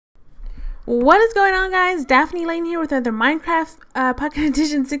What is going on, guys? Daphne Lane here with another Minecraft Pocket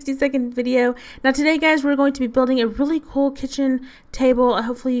Edition 60-second video. Now today, guys, we're going to be building a really cool kitchen table.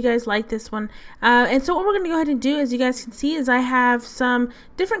 Hopefully you guys like this one. And so what we're going to go ahead and do, as you guys can see, is I have some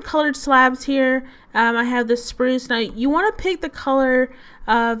different colored slabs here. I have the spruce. Now you want to pick the color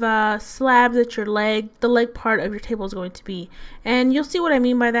of slab that the leg part of your table is going to be. And you'll see what I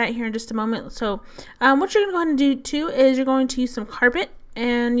mean by that here in just a moment. So what you're going to go ahead and do too is you're going to use some carpet.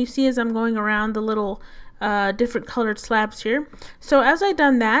 And you see as I'm going around the little different colored slabs here. So as I've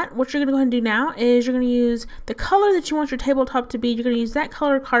done that, what you're going to go ahead and do now is you're going to use the color that you want your tabletop to be. You're going to use that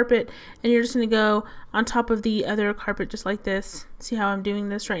color carpet, and you're just going to go on top of the other carpet just like this. See how I'm doing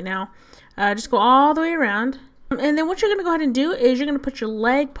this right now? Just go all the way around. And then what you're going to go ahead and do is you're going to put your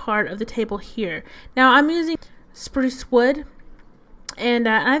leg part of the table here. Now I'm using spruce wood, and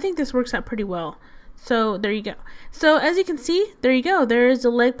I think this works out pretty well. So there you go. So as you can see, there you go. There is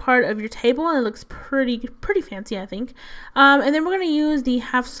the leg part of your table, and it looks pretty fancy, I think. And then we're going to use the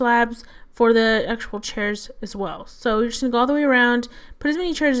half slabs for the actual chairs as well. So you're just going to go all the way around, put as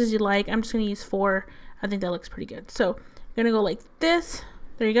many chairs as you like. I'm just going to use 4. I think that looks pretty good. So you're going to go like this.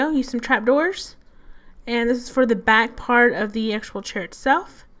 There you go. Use some trapdoors. And this is for the back part of the actual chair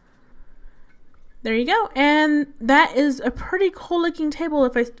itself. There you go. And that is a pretty cool looking table,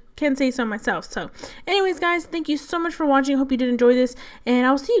 if I can say so myself. So anyways, guys, thank you so much for watching. I hope you did enjoy this, and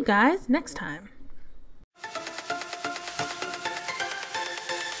I'll see you guys next time.